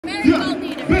So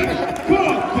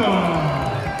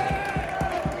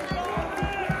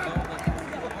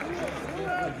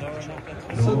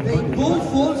they both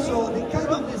fall, so they kind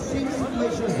of the same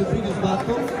situation as the previous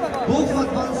battle. Both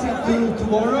advancing to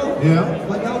tomorrow. Yeah.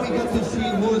 But now we get to see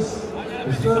who's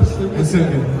the first and the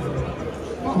second.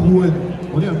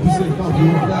 On est un poussé par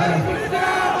vous.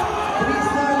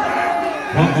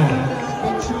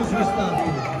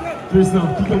 Tristan,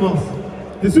 qui commence?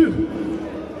 T'es sûr?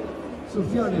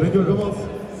 Soufiane Bencok commence.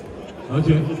 Ok.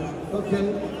 Okay.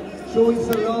 So it's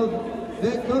allowed.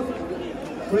 Bencok.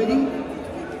 Ready?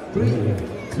 3,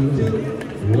 2,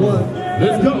 1.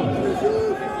 Let's go!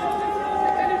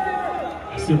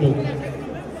 C'est bon.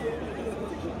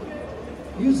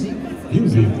 Music.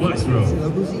 Music, maestro. C'est la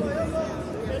musique.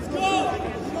 Let's go!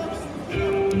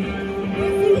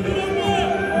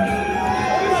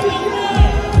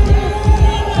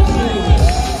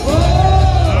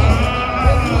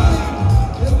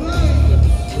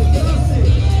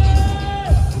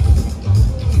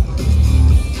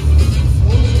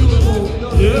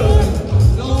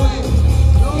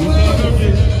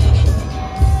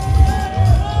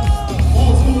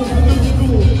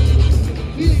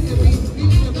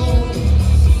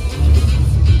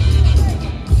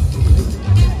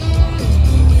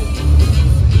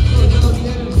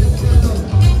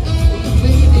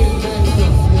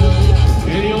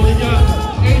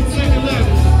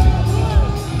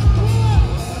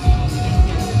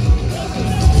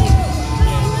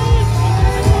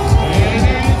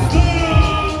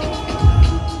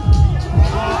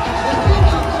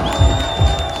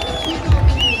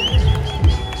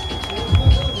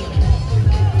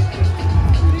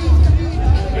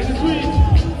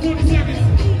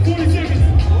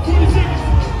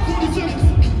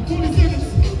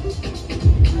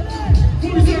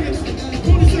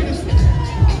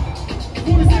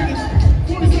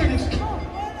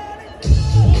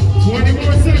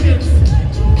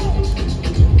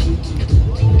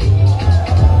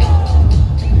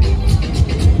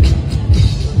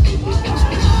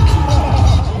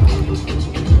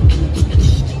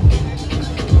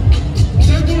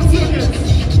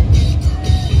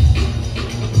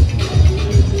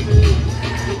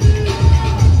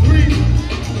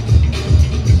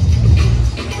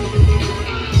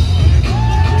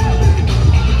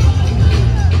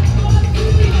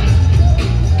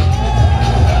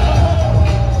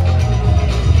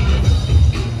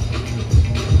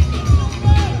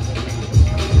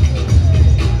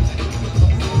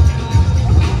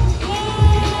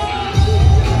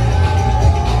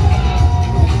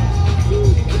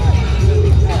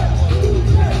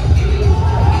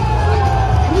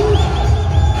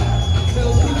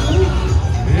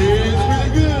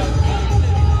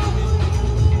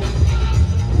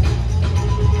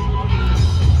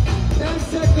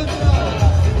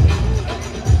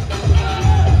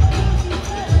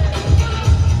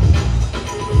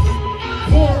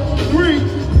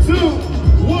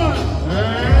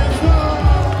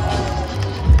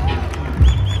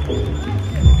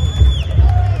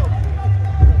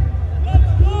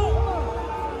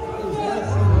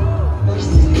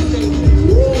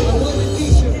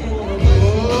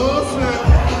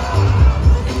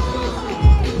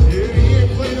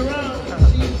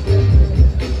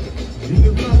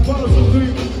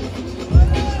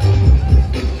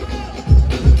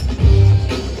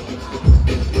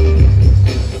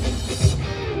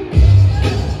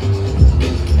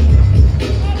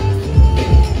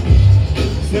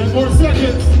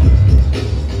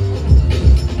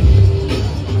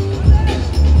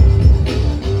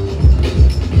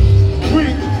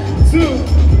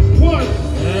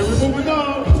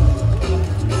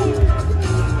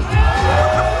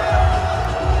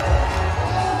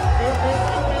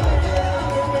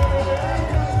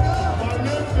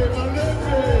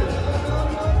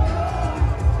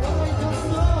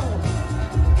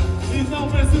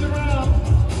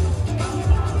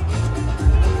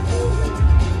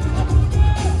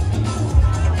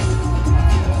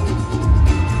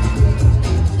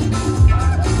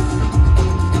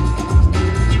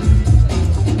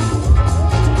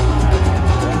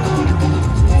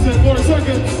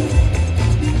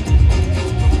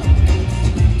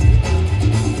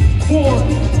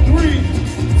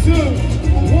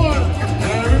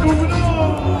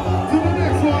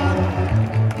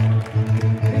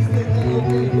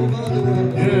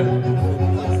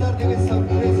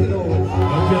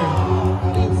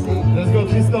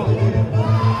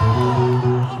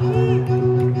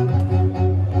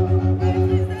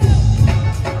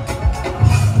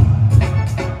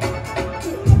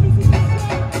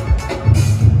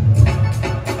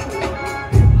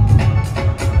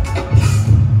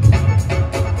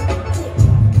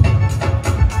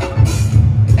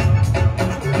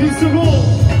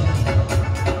 secondes.